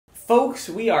Folks,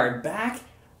 we are back.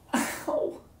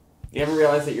 Ow. You ever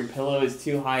realize that your pillow is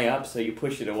too high up, so you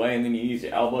push it away and then you use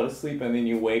your elbow to sleep and then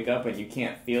you wake up and you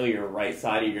can't feel your right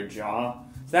side of your jaw?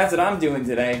 So that's what I'm doing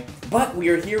today. But we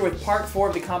are here with part 4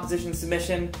 of the composition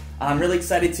submission. I'm really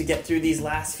excited to get through these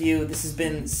last few. This has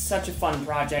been such a fun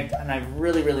project and I've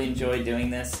really enjoyed doing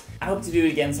this. I hope to do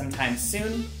it again sometime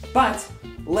soon. But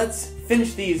let's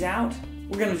finish these out.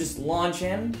 We're gonna just launch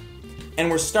in. And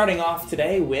we're starting off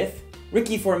today with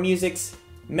Ricky for Music's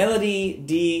Melody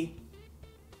di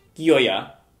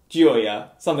Gioia,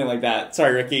 something like that.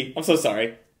 Sorry, Ricky. I'm so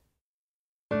sorry.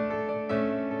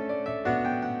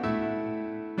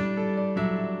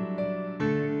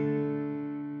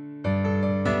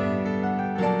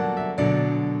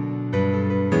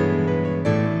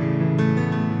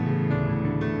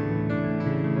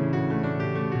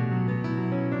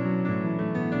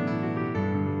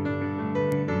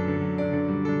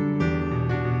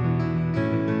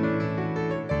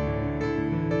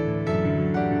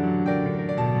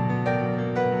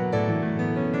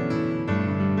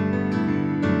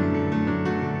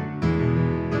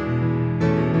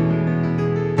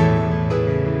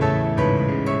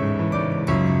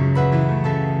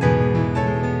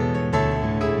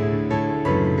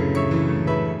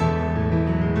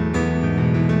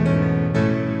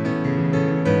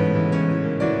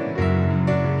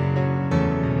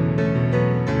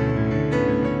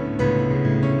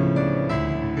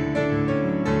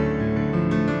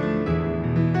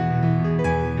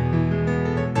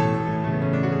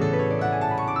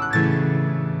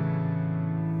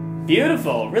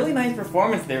 Beautiful. Really nice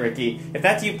performance there, Ricky. If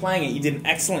that's you playing it, you did an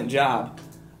excellent job.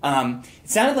 It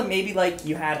sounded like maybe like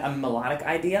you had a melodic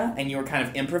idea and you were kind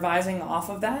of improvising off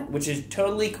of that, which is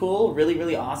totally cool,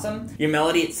 really awesome. Your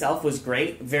melody itself was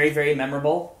great, very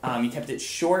memorable. You kept it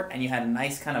short and you had a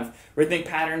nice kind of rhythmic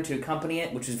pattern to accompany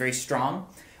it, which was very strong.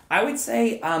 I would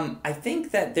say, I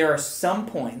think that there are some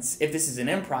points, if this is an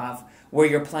improv, where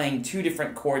you're playing 2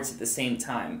 different chords at the same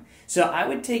time. So I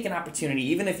would take an opportunity,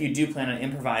 even if you do plan on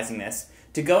improvising this,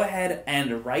 to go ahead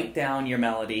and write down your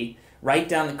melody, write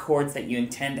down the chords that you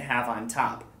intend to have on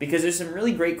top. Because there's some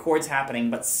really great chords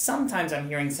happening, but sometimes I'm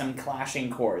hearing some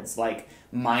clashing chords, like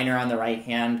minor on the right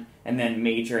hand and then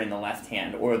major in the left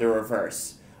hand, or the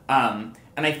reverse. And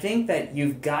I think that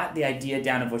you've got the idea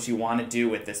down of what you want to do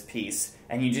with this piece,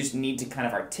 and you just need to kind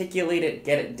of articulate it,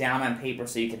 get it down on paper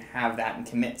so you can have that and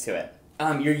commit to it.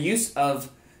 Your use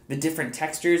of the different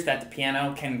textures that the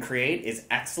piano can create is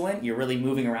excellent. You're really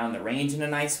moving around the range in a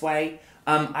nice way.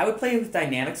 I would play with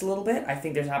dynamics a little bit. I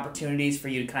think there's opportunities for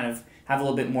you to kind of have a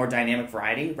little bit more dynamic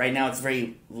variety. Right now it's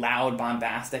very loud,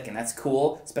 bombastic, and that's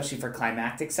cool, especially for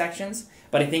climactic sections.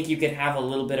 But I think you could have a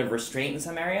little bit of restraint in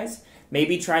some areas.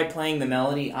 Maybe try playing the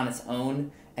melody on its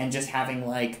own and just having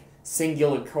like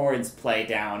singular chords play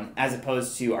down as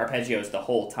opposed to arpeggios the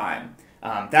whole time.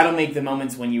 That'll make the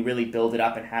moments when you really build it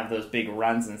up and have those big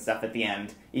runs and stuff at the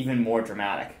end even more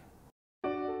dramatic.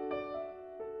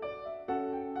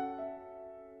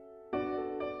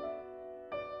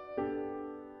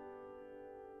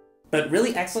 But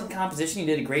really excellent composition. You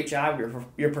did a great job.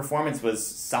 Your performance was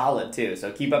solid too,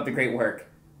 so keep up the great work.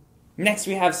 Next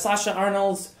we have Sasha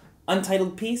Arnold's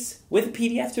Untitled piece with a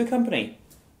PDF to accompany.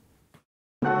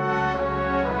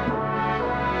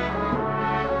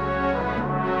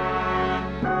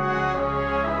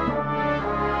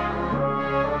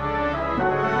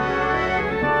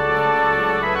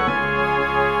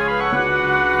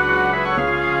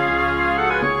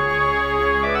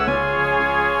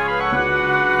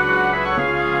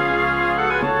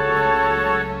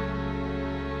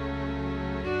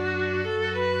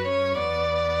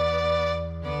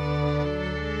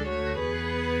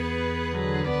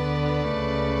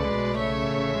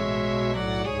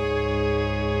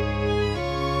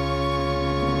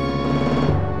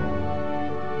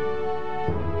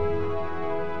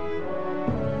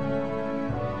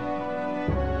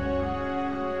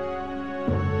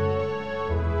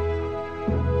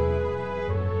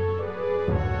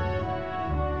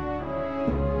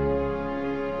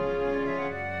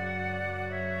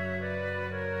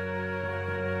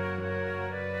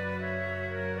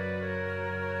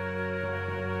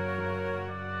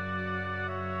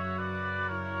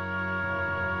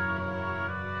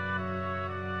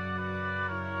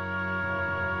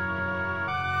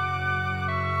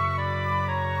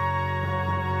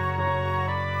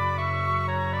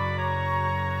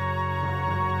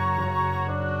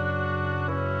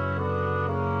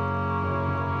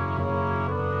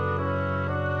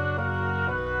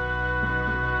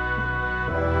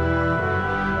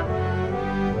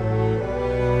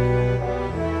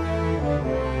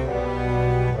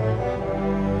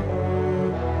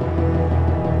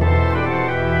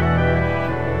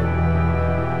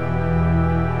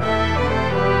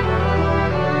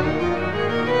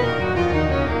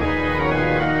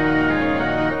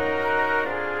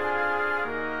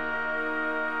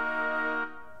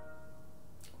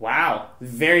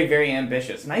 Very, very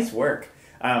ambitious. Nice work.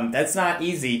 That's not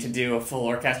easy to do a full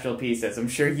orchestral piece, as I'm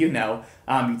sure you know.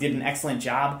 You did an excellent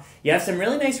job. You have some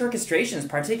really nice orchestrations,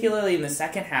 particularly in the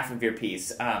second half of your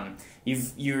piece.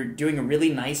 You're doing a really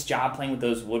nice job playing with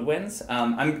those woodwinds.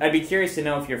 I'd be curious to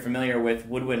know if you're familiar with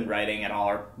woodwind writing at all,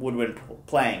 or woodwind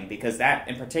playing, because that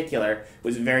in particular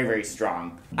was very, very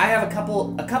strong. I have a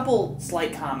couple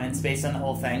slight comments based on the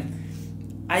whole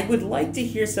thing. I would like to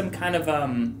hear some kind of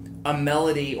a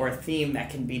melody or a theme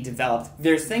that can be developed.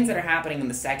 There's things that are happening in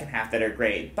the second half that are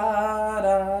great.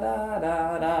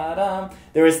 Ba-da-da-da-da-dum.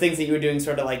 There was things that you were doing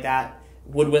sort of like that,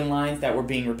 woodwind lines that were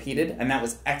being repeated, and that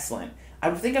was excellent. I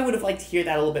think I would have liked to hear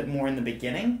that a little bit more in the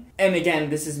beginning. And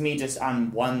again, this is me just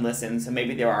on one listen, so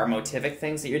maybe there are motivic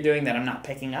things that you're doing that I'm not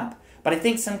picking up. But I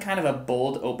think some kind of a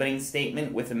bold opening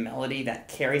statement with a melody that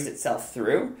carries itself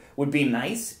through would be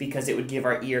nice, because it would give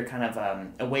our ear kind of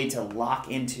a way to lock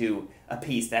into a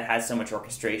piece that has so much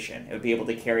orchestration. It would be able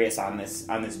to carry us on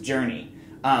this journey.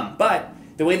 But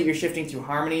the way that you're shifting through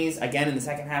harmonies, again in the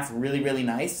second half, really, really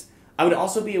nice. I would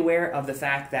also be aware of the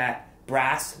fact that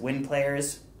brass, wind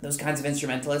players, those kinds of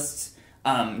instrumentalists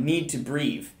need to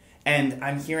breathe. And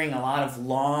I'm hearing a lot of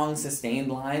long,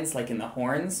 sustained lines, like in the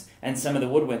horns, and some of the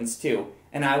woodwinds too.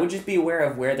 And I would just be aware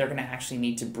of where they're going to actually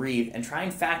need to breathe, and try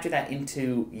and factor that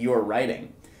into your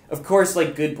writing. Of course,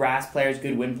 like good brass players,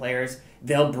 good wind players,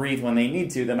 they'll breathe when they need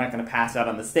to. They're not going to pass out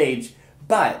on the stage.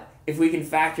 But if we can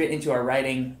factor it into our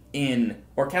writing in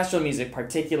orchestral music,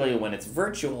 particularly when it's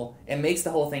virtual, it makes the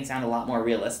whole thing sound a lot more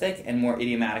realistic and more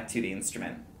idiomatic to the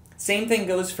instrument. Same thing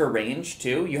goes for range,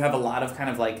 too. You have a lot of kind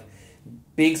of like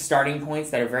big starting points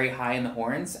that are very high in the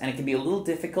horns, and it can be a little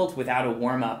difficult without a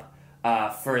warm-up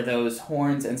for those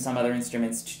horns and some other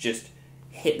instruments to just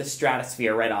hit the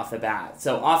stratosphere right off the bat.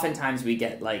 So oftentimes we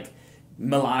get like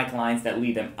melodic lines that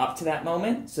lead them up to that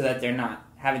moment, so that they're not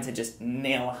having to just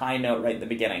nail a high note right at the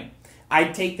beginning.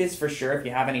 I'd take this for sure. If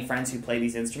you have any friends who play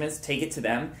these instruments, take it to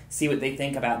them, see what they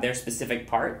think about their specific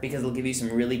part, because it'll give you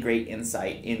some really great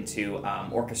insight into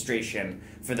orchestration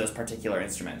for those particular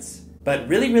instruments. But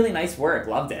really, really nice work.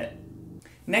 Loved it.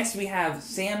 Next, we have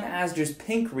Sam Asghter's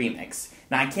Pink remix.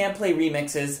 Now, I can't play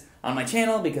remixes on my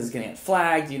channel because it's going to get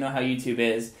flagged. You know how YouTube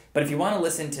is. But if you want to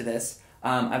listen to this,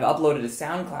 I've uploaded a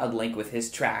SoundCloud link with his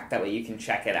track. That way you can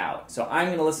check it out. So I'm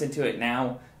going to listen to it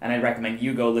now, and I'd recommend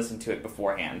you go listen to it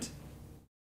beforehand.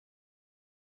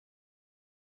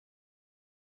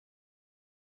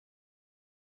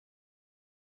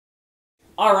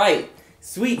 All right.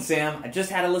 Sweet, Sam. I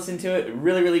just had to listen to it.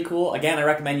 Really, really cool. Again, I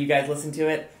recommend you guys listen to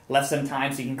it. Left some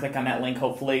time so you can click on that link,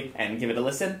 hopefully, and give it a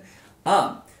listen.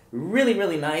 Really,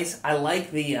 really nice. I like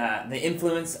the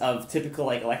influence of typical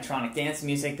like electronic dance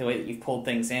music, the way that you've pulled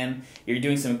things in. You're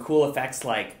doing some cool effects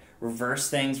like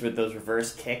reverse things with those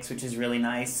reverse kicks, which is really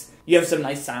nice. You have some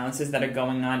nice silences that are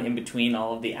going on in between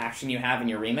all of the action you have in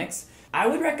your remix. I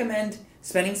would recommend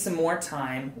spending some more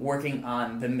time working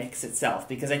on the mix itself,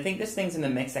 because I think there's things in the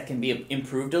mix that can be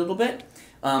improved a little bit.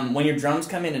 When your drums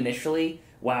come in initially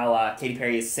while Katy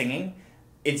Perry is singing,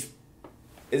 is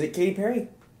it Katy Perry?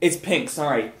 It's Pink,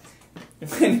 sorry.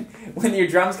 When your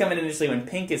drums come in initially when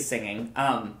Pink is singing,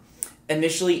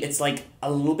 initially it's like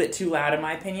a little bit too loud in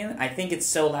my opinion. I think it's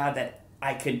so loud that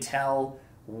I could tell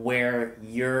where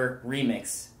your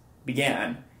remix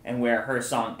began and where her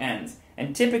song ends.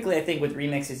 And typically, I think with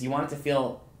remixes, you want it to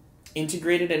feel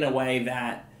integrated in a way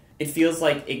that it feels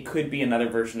like it could be another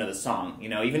version of the song. You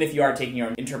know, even if you are taking your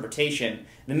own interpretation,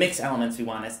 the mix elements we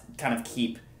want to kind of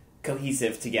keep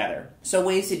cohesive together. So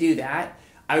ways to do that,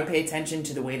 I would pay attention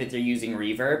to the way that they're using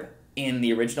reverb in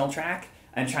the original track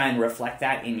and try and reflect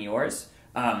that in yours.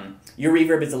 Your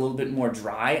reverb is a little bit more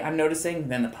dry, I'm noticing,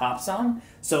 than the pop song.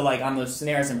 So like on those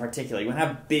snares in particular, you want to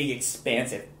have big,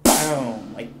 expansive,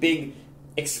 boom, like big,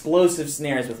 explosive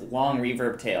snares with long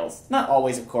reverb tails. Not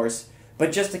always, of course,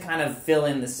 but just to kind of fill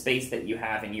in the space that you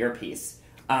have in your piece.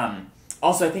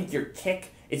 Also, I think your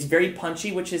kick, it's very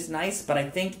punchy, which is nice, but I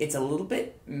think it's a little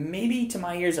bit, maybe to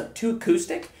my ears, too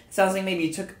acoustic. It sounds like maybe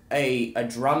you took a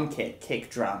drum kit, kick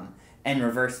drum, and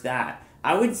reversed that.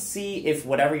 I would see if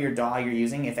whatever your DAW you're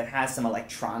using, if it has some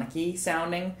electronic-y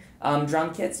sounding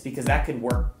drum kits, because that could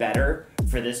work better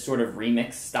for this sort of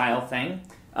remix style thing.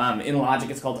 In Logic,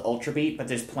 it's called Ultra Beat, but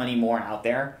there's plenty more out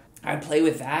there. I'd play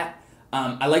with that.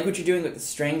 I like what you're doing with the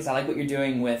strings. I like what you're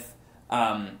doing with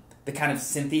the kind of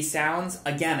synthy sounds.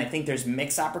 Again, I think there's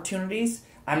mix opportunities.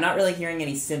 I'm not really hearing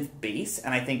any synth bass,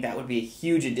 and I think that would be a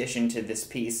huge addition to this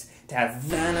piece, to have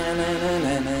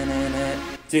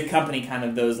to accompany kind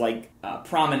of those like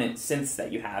prominent synths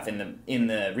that you have in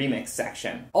the remix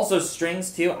section. Also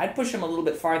strings too, I'd push them a little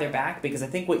bit farther back because I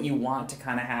think what you want to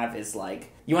kind of have is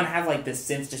like, you want to have like this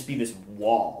synth just be this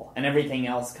wall and everything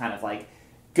else kind of like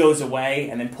goes away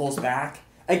and then pulls back.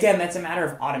 Again, that's a matter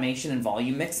of automation and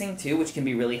volume mixing too, which can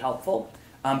be really helpful.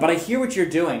 But I hear what you're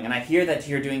doing, and I hear that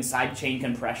you're doing sidechain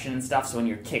compression and stuff, so when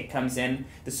your kick comes in,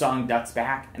 the song ducks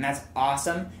back, and that's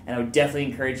awesome, and I would definitely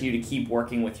encourage you to keep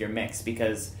working with your mix,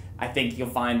 because I think you'll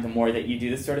find the more that you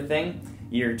do this sort of thing,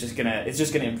 it's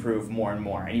just gonna improve more and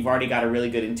more, and you've already got a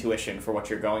really good intuition for what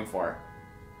you're going for.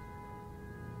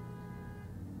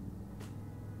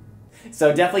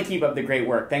 So definitely keep up the great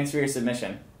work. Thanks for your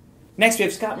submission. Next we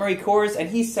have Scott Murray Coors,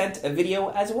 and he sent a video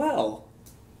as well.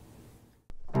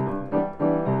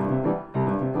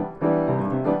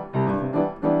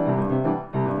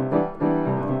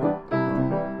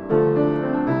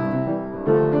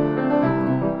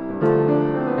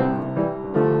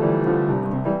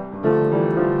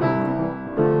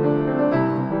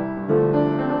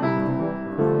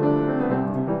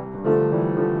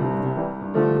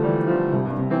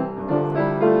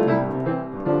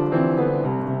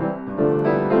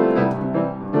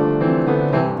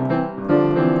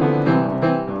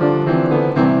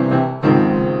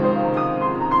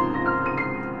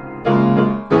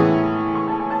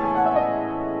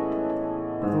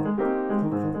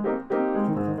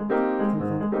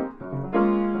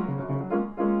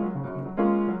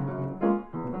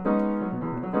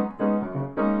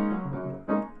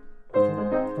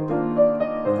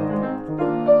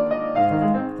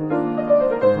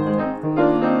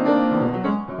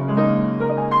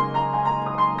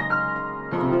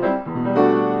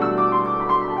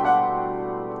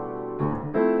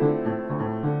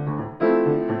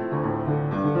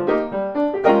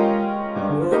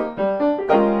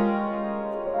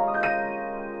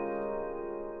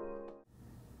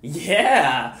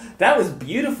 Yeah, that was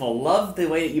beautiful. Love the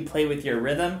way that you play with your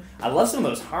rhythm. I love some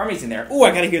of those harmonies in there. Ooh,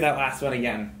 I gotta hear that last one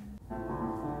again.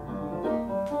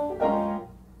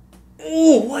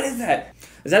 Ooh, what is that?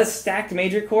 Is that a stacked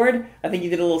major chord? I think you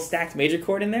did a little stacked major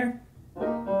chord in there.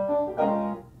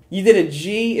 You did a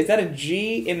G. Is that a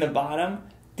G in the bottom?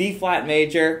 D flat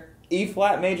major, E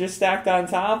flat major stacked on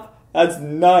top? That's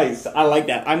nice. I like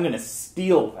that. I'm gonna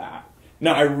steal that.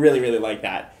 No, I really, really like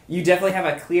that. You definitely have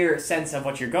a clear sense of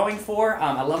what you're going for.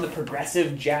 I love the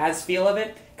progressive jazz feel of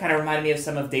it. Kind of reminded me of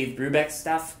some of Dave Brubeck's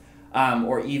stuff,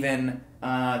 or even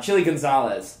Chili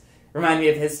Gonzalez. Reminded me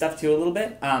of his stuff too a little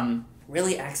bit.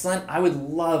 Really excellent. I would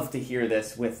love to hear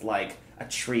this with like a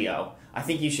trio. I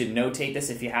think you should notate this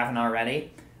if you haven't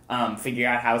already. Figure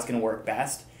out how it's going to work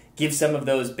best. Give some of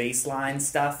those bass line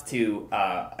stuff to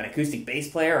an acoustic bass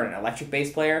player or an electric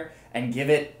bass player, and give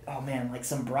it, oh man, like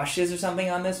some brushes or something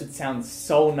on this would sound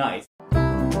so nice.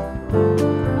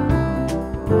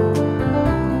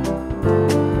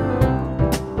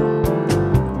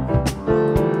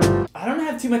 I don't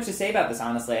have too much to say about this,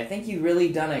 honestly. I think you've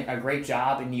really done a great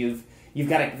job, and you've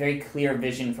got a very clear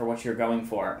vision for what you're going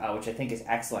for, which I think is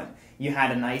excellent. You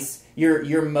had a nice,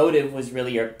 your motive was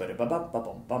really your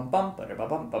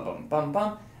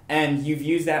and you've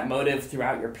used that motive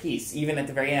throughout your piece, even at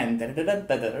the very end,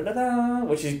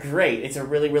 which is great. It's a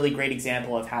really, really great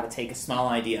example of how to take a small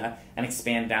idea and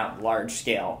expand it out large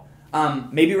scale.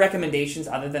 Maybe recommendations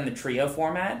other than the trio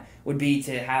format would be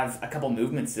to have a couple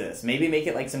movements to this. Maybe make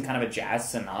it like some kind of a jazz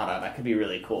sonata. That could be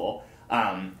really cool.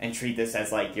 And treat this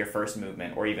as like your first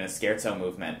movement or even a scherzo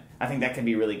movement. I think that could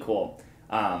be really cool.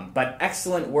 But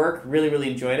excellent work. Really,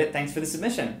 really enjoyed it. Thanks for the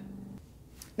submission.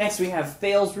 Next we have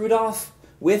Thales Rudolph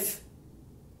with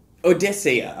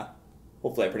Odysseia.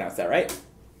 Hopefully I pronounced that right.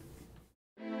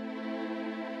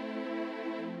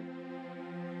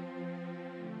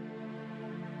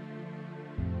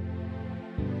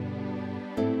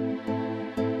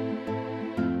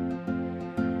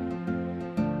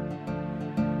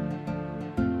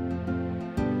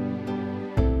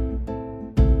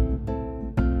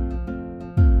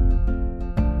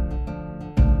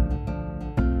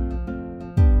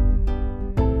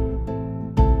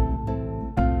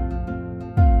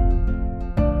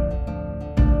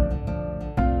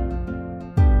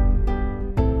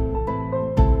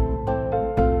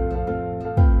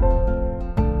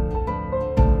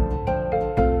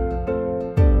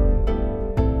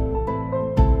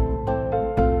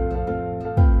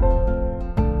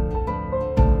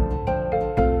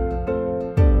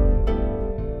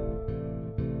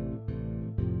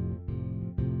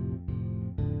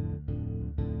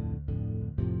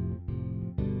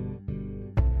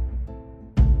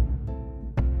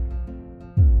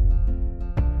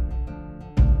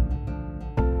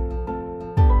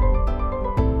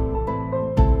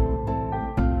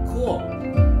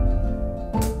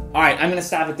 right, I'm going to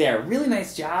stop it there. Really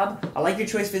nice job. I like your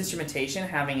choice of instrumentation,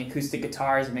 having acoustic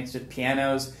guitars mixed with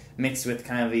pianos, mixed with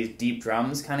kind of these deep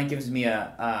drums. Kind of gives me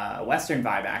a Western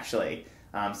vibe, actually.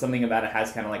 Something about it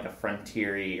has kind of like a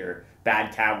frontier-y or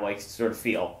bad cowboy sort of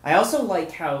feel. I also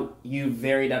like how you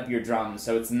varied up your drums,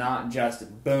 so it's not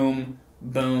just boom,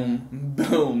 boom,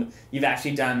 boom. You've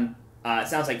actually done, it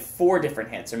sounds like 4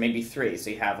 different hits, or maybe 3. So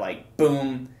you have like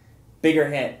boom, bigger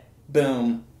hit,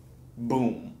 boom,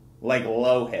 boom, like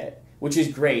low hit, which is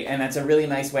great. And that's a really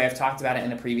nice way. I've talked about it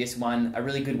in a previous one. A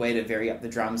really good way to vary up the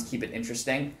drums, keep it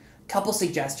interesting. Couple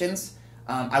suggestions.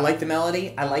 I like the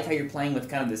melody. I like how you're playing with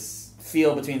kind of this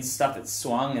feel between stuff that's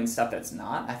swung and stuff that's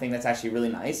not. I think that's actually really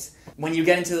nice. When you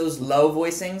get into those low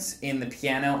voicings in the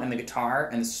piano and the guitar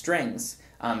and the strings,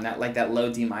 that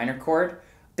low D minor chord,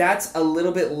 that's a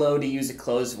little bit low to use a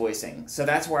closed voicing. So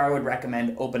that's where I would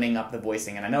recommend opening up the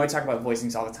voicing. And I know I talk about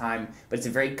voicings all the time, but it's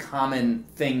a very common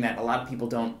thing that a lot of people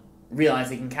don't realize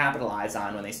they can capitalize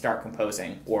on when they start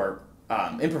composing or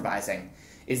improvising,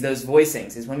 is those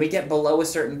voicings. Is when we get below a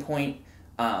certain point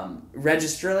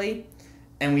registrally,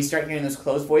 and we start hearing those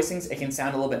closed voicings, it can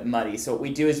sound a little bit muddy. So what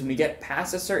we do is when we get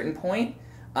past a certain point,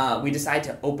 we decide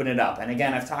to open it up. And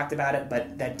again, I've talked about it,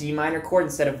 but that D minor chord,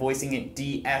 instead of voicing it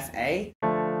D, F, A,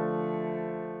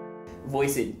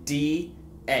 voice it D,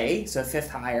 A, so 5th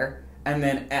higher, and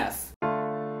then F.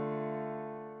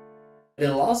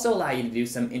 It'll also allow you to do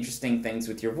some interesting things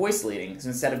with your voice leading. So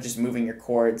instead of just moving your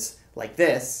chords like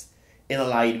this, it'll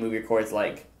allow you to move your chords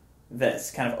like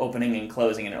this, kind of opening and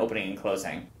closing and opening and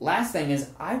closing. Last thing is,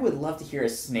 I would love to hear a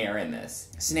snare in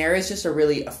this. Snare is just a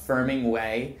really affirming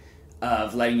way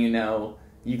of letting you know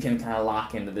you can kind of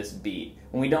lock into this beat.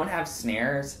 When we don't have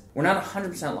snares, we're not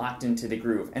 100% locked into the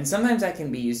groove, and sometimes that can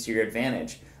be used to your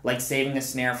advantage. Like saving a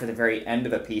snare for the very end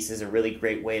of a piece is a really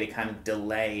great way to kind of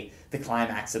delay the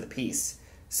climax of the piece.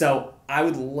 So I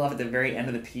would love at the very end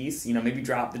of the piece, maybe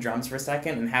drop the drums for a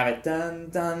second and have it dun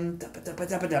dun da ba da ba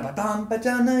da ba da ba bum ba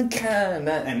dun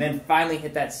and then finally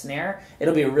hit that snare.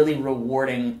 It'll be a really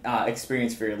rewarding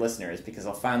experience for your listeners because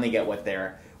they'll finally get what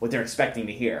they're expecting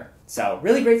to hear. So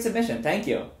really great submission. Thank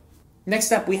you.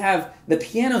 Next up, we have the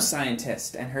Piano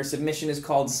Scientist, and her submission is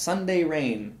called Sunday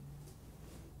Rain.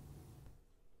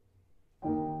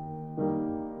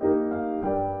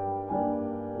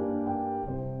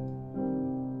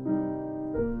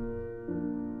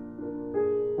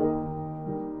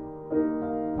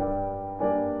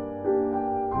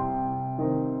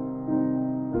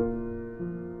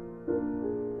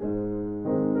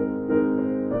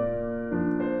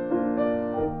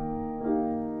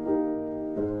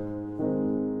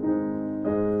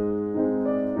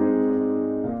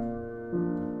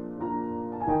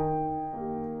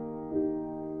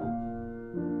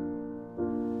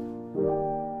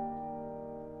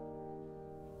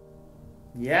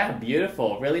 Yeah,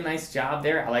 beautiful. Really nice job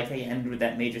there. I like how you ended with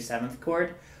that major 7th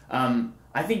chord.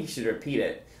 I think you should repeat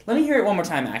it. Let me hear it one more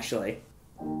time, actually.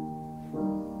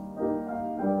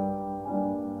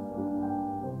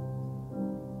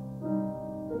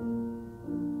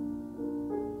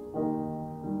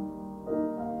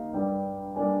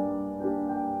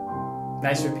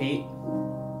 Nice repeat.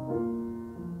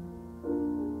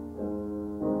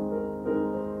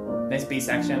 Nice B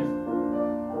section.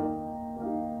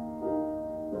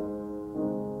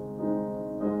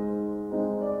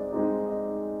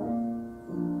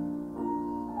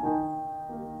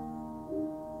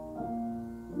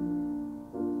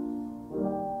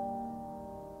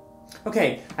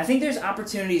 Okay, I think there's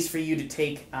opportunities for you to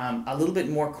take a little bit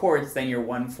more chords than your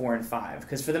 1, 4, and 5,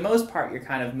 because for the most part you're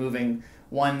kind of moving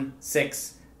 1,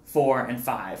 6, 4, and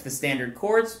 5. The standard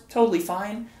chords, totally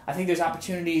fine. I think there's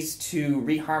opportunities to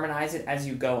reharmonize it as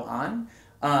you go on,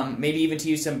 maybe even to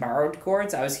use some borrowed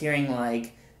chords. I was hearing,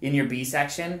 like, in your B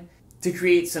section, to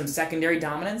create some secondary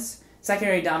dominance.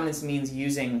 Secondary dominance means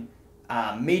using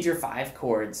major 5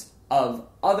 chords of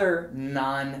other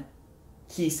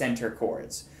non-key center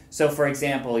chords. So, for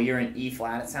example, you're in E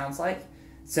flat, it sounds like.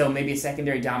 So maybe a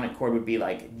secondary dominant chord would be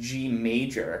like G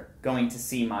major going to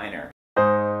C minor.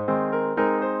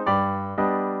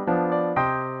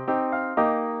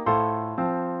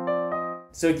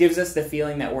 So it gives us the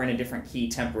feeling that we're in a different key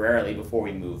temporarily before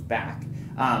we move back.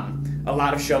 A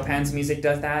lot of Chopin's music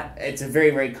does that. It's a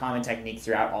very, very common technique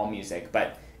throughout all music,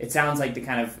 but it sounds like the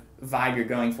kind of vibe you're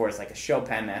going for is like a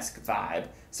Chopin-esque vibe.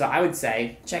 So I would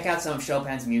say, check out some of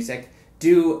Chopin's music,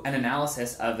 do an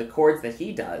analysis of the chords that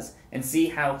he does, and see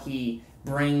how he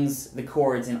brings the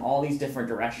chords in all these different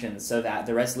directions so that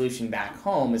the resolution back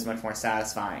home is much more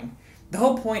satisfying. The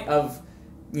whole point of,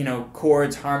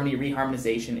 chords, harmony,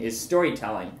 reharmonization is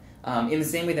storytelling. In the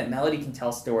same way that melody can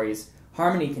tell stories,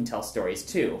 harmony can tell stories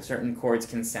too. Certain chords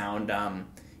can sound,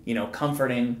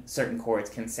 comforting. Certain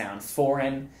chords can sound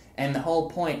foreign. And the whole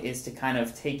point is to kind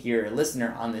of take your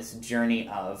listener on this journey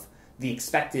of the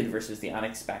expected versus the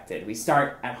unexpected. We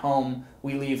start at home,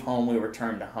 we leave home, we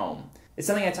return to home. It's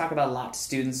something I talk about a lot to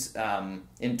students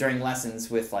during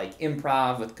lessons with like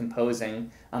improv, with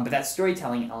composing, but that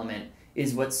storytelling element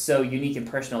is what's so unique and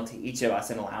personal to each of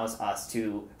us and allows us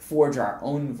to forge our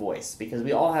own voice, because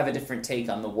we all have a different take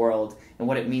on the world and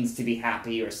what it means to be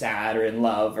happy or sad or in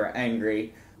love or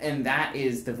angry. And that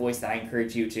is the voice that I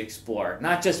encourage you to explore,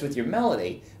 not just with your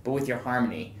melody, but with your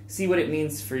harmony. See what it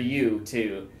means for you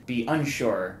to be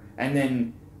unsure, and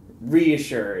then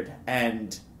reassured,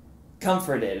 and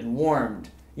comforted, and warmed.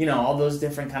 All those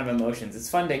different kind of emotions. It's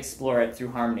fun to explore it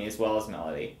through harmony as well as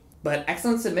melody. But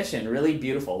excellent submission, really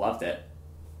beautiful, loved it.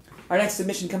 Our next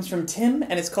submission comes from Tim,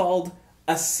 and it's called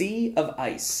A Sea of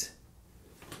Ice.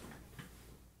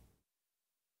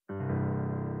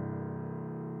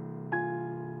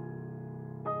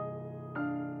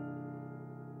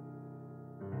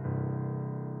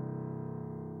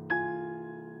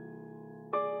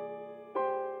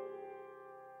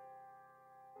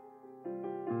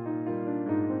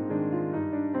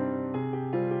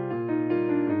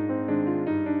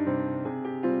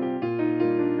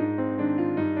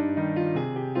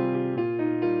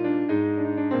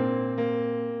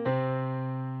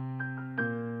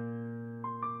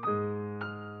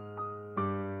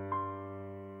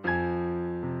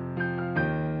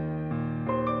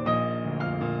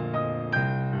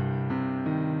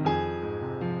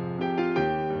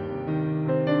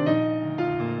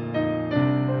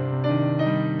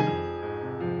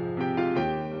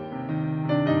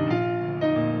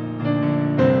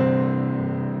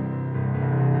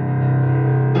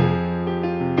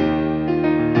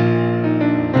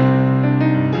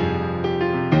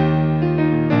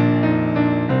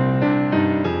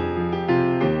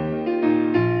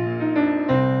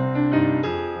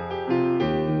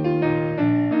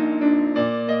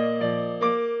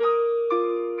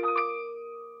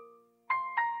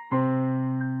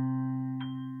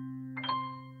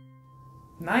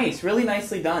 Nice, really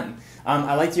nicely done.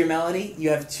 I liked your melody. You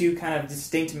have two kind of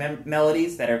distinct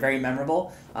melodies that are very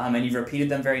memorable, and you've repeated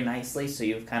them very nicely, so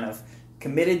you've kind of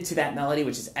committed to that melody,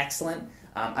 which is excellent.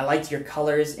 I liked your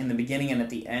colors in the beginning and at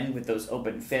the end with those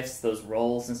open fifths, those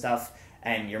rolls and stuff,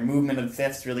 and your movement of the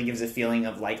fifths really gives a feeling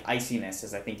of like iciness,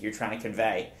 as I think you're trying to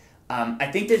convey.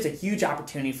 I think there's a huge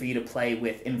opportunity for you to play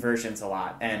with inversions a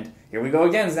lot, and here we go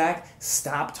again, Zach.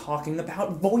 Stop talking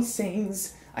about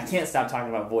voicings. I can't stop talking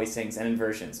about voicings and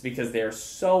inversions because they're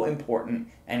so important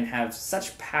and have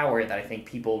such power that I think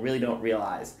people really don't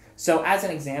realize. So as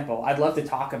an example, I'd love to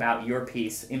talk about your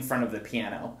piece in front of the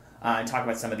piano and talk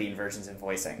about some of the inversions and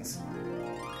voicings.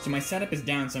 So my setup is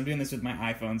down, so I'm doing this with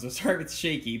my iPhone, so sorry if it's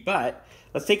shaky, but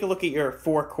let's take a look at your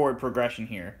 4-chord progression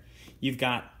here. You've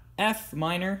got F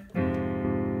minor,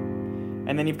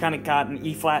 and then you've kind of got an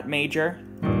E flat major,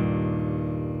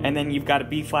 and then you've got a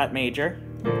B flat major,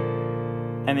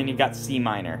 and then you've got C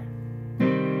minor.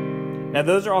 Now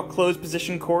those are all closed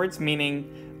position chords,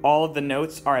 meaning all of the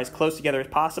notes are as close together as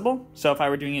possible. So if I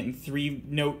were doing it in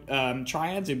 3-note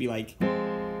triads, it would be like...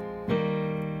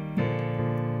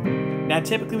 Now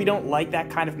typically we don't like that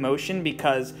kind of motion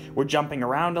because we're jumping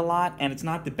around a lot, and it's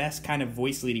not the best kind of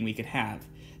voice leading we could have.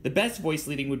 The best voice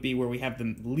leading would be where we have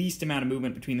the least amount of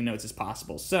movement between the notes as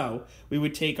possible. So we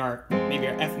would take maybe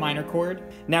our F minor chord.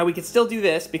 Now we could still do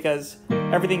this because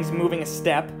everything's moving a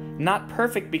step. Not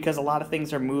perfect because a lot of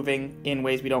things are moving in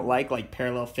ways we don't like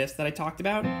parallel fifths that I talked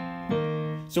about.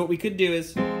 So what we could do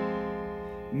is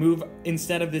move,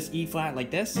 instead of this E flat like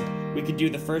this, we could do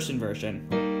the first inversion.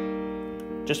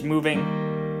 Just moving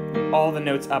all the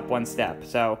notes up one step.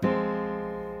 So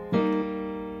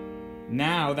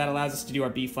now that allows us to do our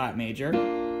B flat major,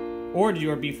 or to do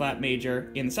our B flat major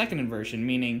in the second inversion,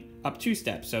 meaning up 2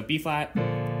 steps. So B flat,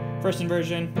 first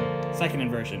inversion, second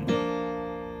inversion.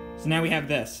 So now we have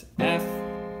this, F,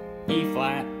 E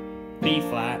flat, B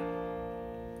flat,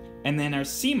 and then our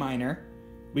C minor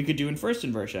we could do in first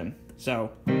inversion.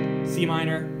 So C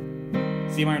minor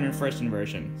in first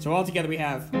inversion. So all together we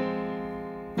have...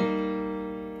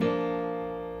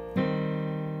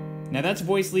 Now that's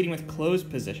voice leading with closed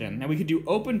position. Now we could do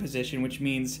open position, which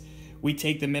means we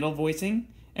take the middle voicing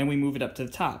and we move it up to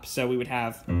the top. So we would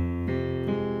have...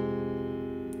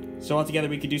 So all together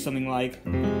we could do something like...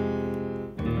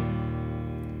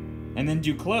 And then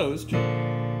do closed.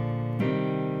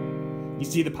 You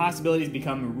see the possibilities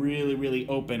become really, really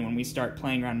open when we start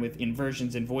playing around with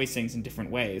inversions and voicings in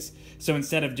different ways. So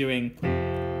instead of doing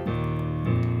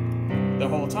the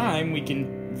whole time, we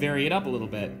can vary it up a little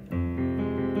bit.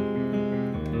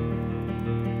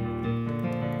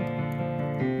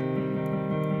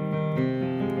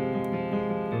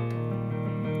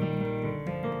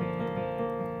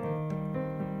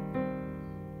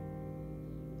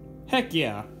 Heck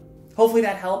yeah. Hopefully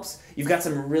that helps. You've got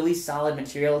some really solid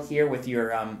material here with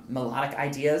your melodic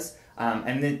ideas,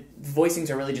 and the voicings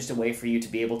are really just a way for you to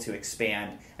be able to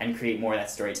expand and create more of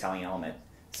that storytelling element.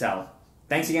 So,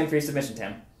 thanks again for your submission,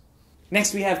 Tim.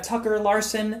 Next we have Tucker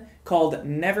Larson, called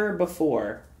Never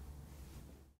Before.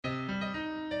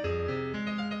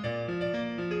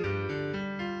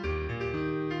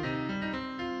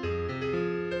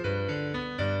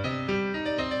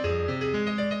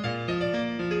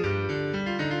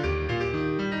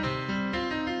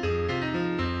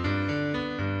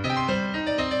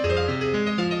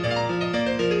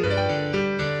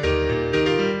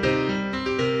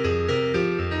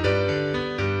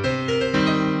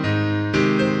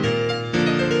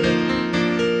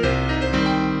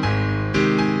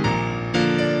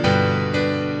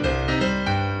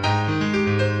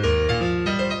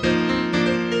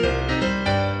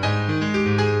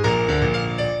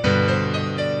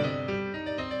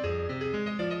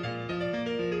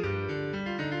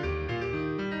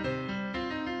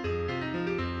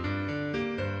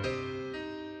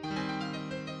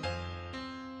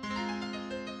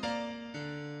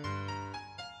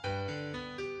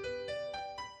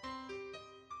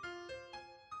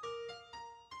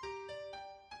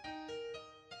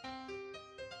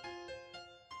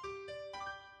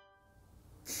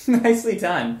 Nicely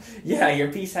done. Yeah,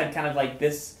 your piece had kind of like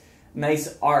this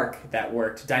nice arc that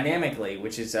worked dynamically,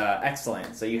 which is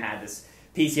excellent. So you had this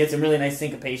piece, you had some really nice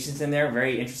syncopations in there,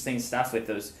 very interesting stuff with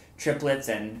those triplets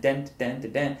and dent,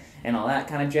 dent, dent, and all that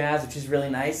kind of jazz, which is really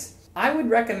nice. I would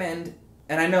recommend,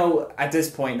 and I know at this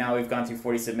point now we've gone through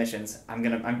 40 submissions,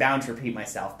 I'm bound to repeat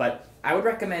myself, but I would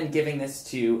recommend giving this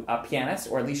to a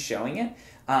pianist, or at least showing it,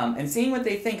 and seeing what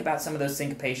they think about some of those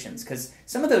syncopations, because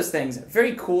some of those things are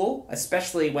very cool,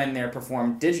 especially when they're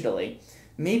performed digitally,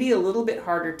 maybe a little bit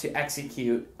harder to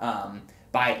execute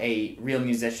by a real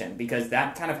musician, because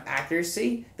that kind of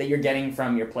accuracy that you're getting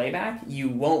from your playback, you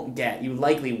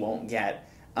likely won't get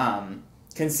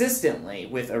consistently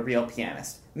with a real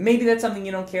pianist. Maybe that's something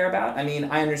you don't care about. I mean,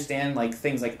 I understand like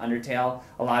things like Undertale,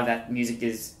 a lot of that music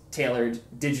is tailored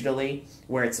digitally,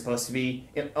 where it's supposed to be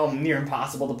near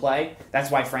impossible to play. That's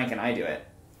why Frank and I do it.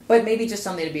 But maybe just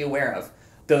something to be aware of.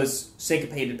 Those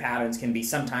syncopated patterns can be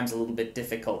sometimes a little bit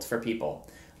difficult for people.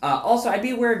 Also, I'd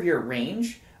be aware of your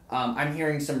range. I'm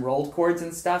hearing some rolled chords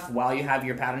and stuff while you have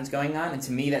your patterns going on, and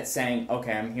to me that's saying,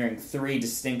 okay, I'm hearing 3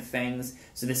 distinct things,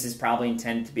 so this is probably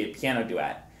intended to be a piano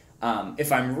duet.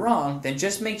 If I'm wrong, then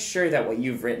just make sure that what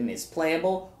you've written is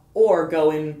playable, or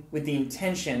go in with the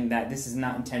intention that this is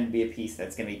not intended to be a piece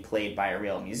that's going to be played by a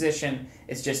real musician.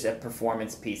 It's just a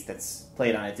performance piece that's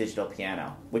played on a digital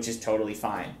piano, which is totally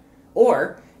fine.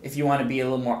 Or, if you want to be a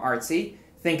little more artsy,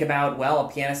 think about, well,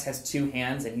 a pianist has 2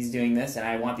 hands and he's doing this and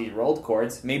I want these rolled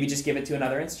chords, maybe just give it to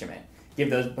another instrument. Give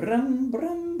those brum,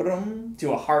 brum, brum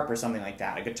to a harp or something like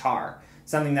that, a guitar.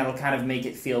 Something that'll kind of make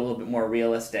it feel a little bit more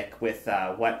realistic with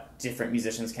what different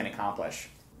musicians can accomplish.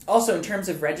 Also, in terms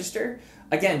of register,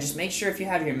 again, just make sure if you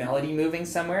have your melody moving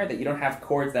somewhere that you don't have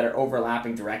chords that are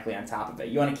overlapping directly on top of it.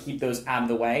 You want to keep those out of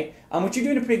the way, which you're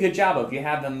doing a pretty good job of. You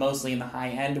have them mostly in the high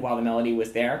end while the melody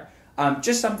was there.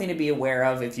 Just something to be aware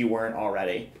of if you weren't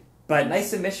already. But nice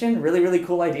submission, really, really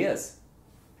cool ideas.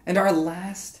 And our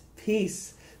last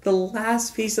piece, the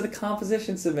last piece of the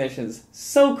composition submissions.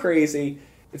 So crazy.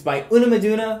 It's by Una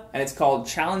Maduna, and it's called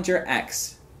Challenger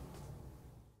X.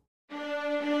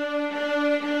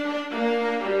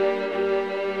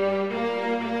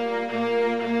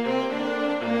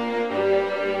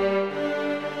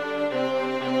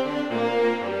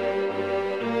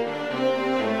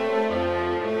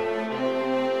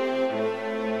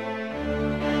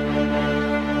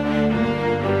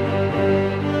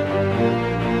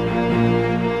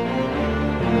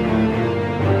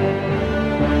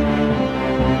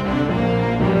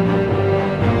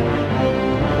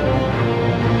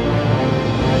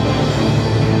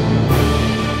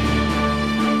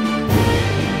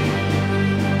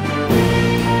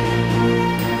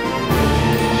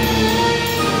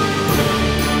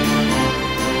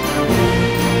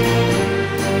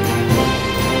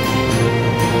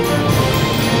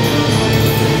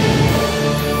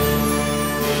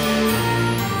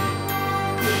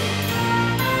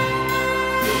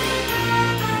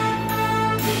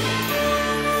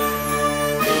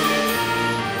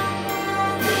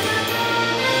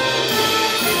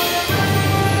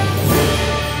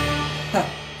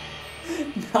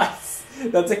 Nice.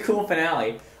 That's a cool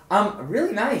finale.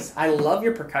 Really nice. I love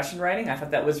your percussion writing. I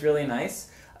thought that was really nice.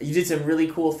 You did some really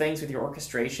cool things with your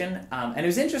orchestration. And it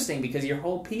was interesting because your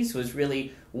whole piece was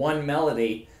really one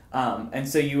melody. And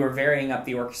so you were varying up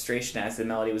the orchestration as the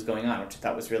melody was going on, which I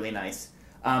thought was really nice.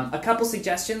 A couple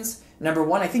suggestions. Number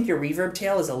one, I think your reverb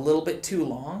tail is a little bit too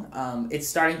long. It's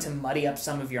starting to muddy up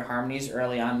some of your harmonies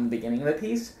early on in the beginning of the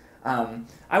piece.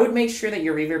 I would make sure that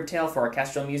your reverb tail for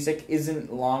orchestral music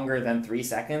isn't longer than 3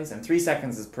 seconds, and 3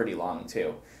 seconds is pretty long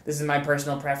too. This is my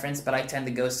personal preference, but I tend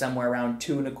to go somewhere around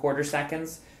 2¼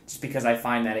 seconds, just because I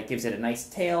find that it gives it a nice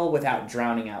tail without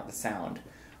drowning out the sound.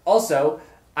 Also,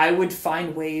 I would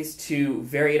find ways to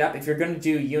vary it up. If you're going to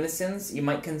do unisons, you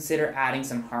might consider adding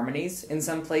some harmonies in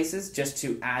some places just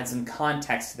to add some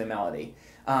context to the melody.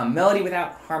 Melody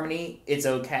without harmony, it's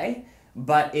okay,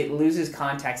 but it loses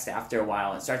context after a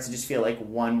while. It starts to just feel like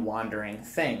one wandering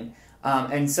thing.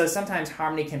 And so sometimes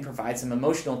harmony can provide some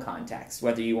emotional context,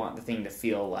 whether you want the thing to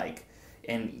feel like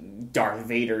an Darth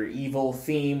Vader evil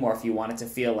theme, or if you want it to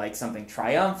feel like something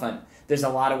triumphant. There's a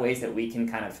lot of ways that we can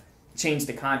kind of change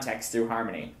the context through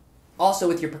harmony. Also,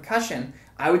 with your percussion,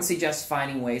 I would suggest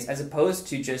finding ways, as opposed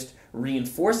to just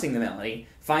reinforcing the melody,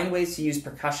 find ways to use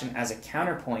percussion as a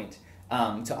counterpoint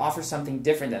to offer something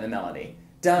different than the melody.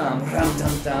 Dum dum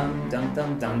dum dum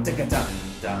dum dum dum dum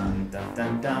dum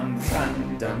dum dum dum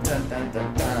dum dum dum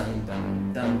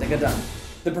dum dum dum dum.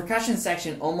 The percussion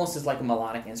section almost is like a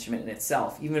melodic instrument in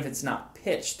itself. Even if it's not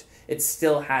pitched, it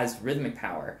still has rhythmic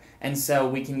power. And so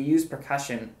we can use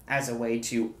percussion as a way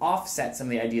to offset some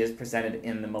of the ideas presented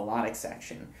in the melodic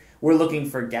section. We're looking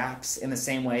for gaps in the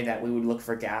same way that we would look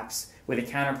for gaps with a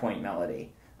counterpoint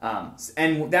melody.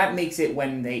 And that makes it,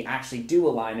 when they actually do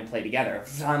align and play together,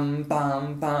 bum,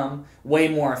 bum, bum, way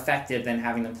more effective than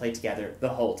having them play together the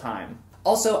whole time.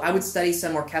 Also, I would study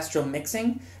some orchestral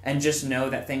mixing and just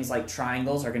know that things like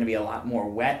triangles are going to be a lot more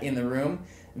wet in the room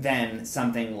than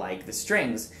something like the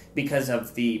strings because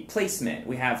of the placement.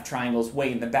 We have triangles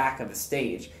way in the back of the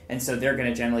stage, and so they're going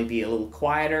to generally be a little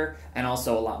quieter and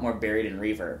also a lot more buried in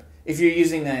reverb. If you're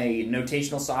using a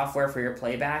notational software for your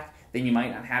playback, then you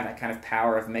might not have that kind of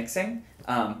power of mixing,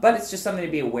 but it's just something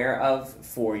to be aware of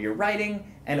for your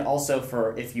writing, and also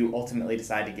for if you ultimately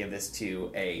decide to give this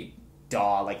to a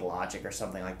DAW like Logic or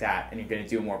something like that, and you're going to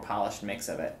do a more polished mix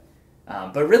of it.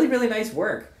 But really, really nice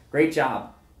work. Great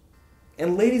job.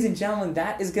 And ladies and gentlemen,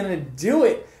 that is going to do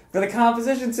it for the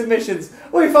composition submissions.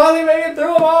 We finally made it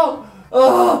through them all!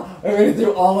 Oh, I made it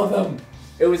through all of them.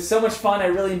 It was so much fun. I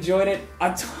really enjoyed it.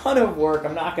 A ton of work,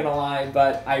 I'm not going to lie,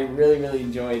 but I really, really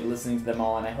enjoyed listening to them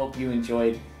all, and I hope you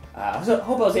enjoyed. I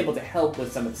hope I was able to help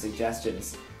with some of the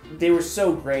suggestions. They were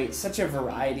so great, such a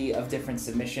variety of different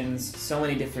submissions, so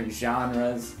many different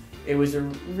genres. It was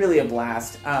really a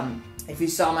blast. If you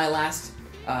saw my last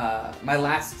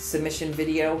submission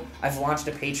video, I've launched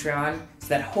a Patreon so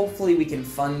that hopefully we can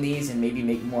fund these and maybe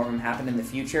make more of them happen in the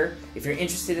future. If you're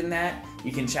interested in that,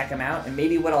 you can check them out, and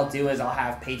maybe what I'll do is I'll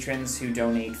have patrons who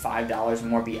donate $5 or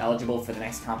more be eligible for the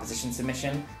next composition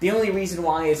submission. The only reason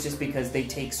why is just because they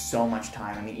take so much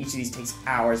time. I mean, each of these takes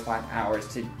hours upon hours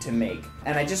to make,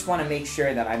 and I just want to make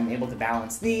sure that I'm able to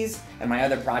balance these and my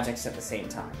other projects at the same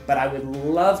time. But I would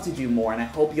love to do more, and I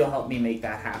hope you'll help me make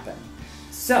that happen.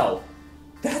 So,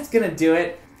 that's gonna do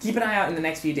it. Keep an eye out in the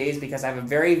next few days because I have a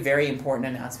very, very important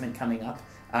announcement coming up.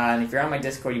 And if you're on my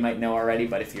Discord, you might know already,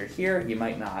 but if you're here, you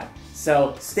might not.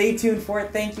 So stay tuned for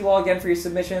it. Thank you all again for your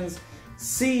submissions.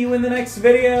 See you in the next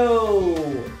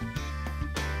video!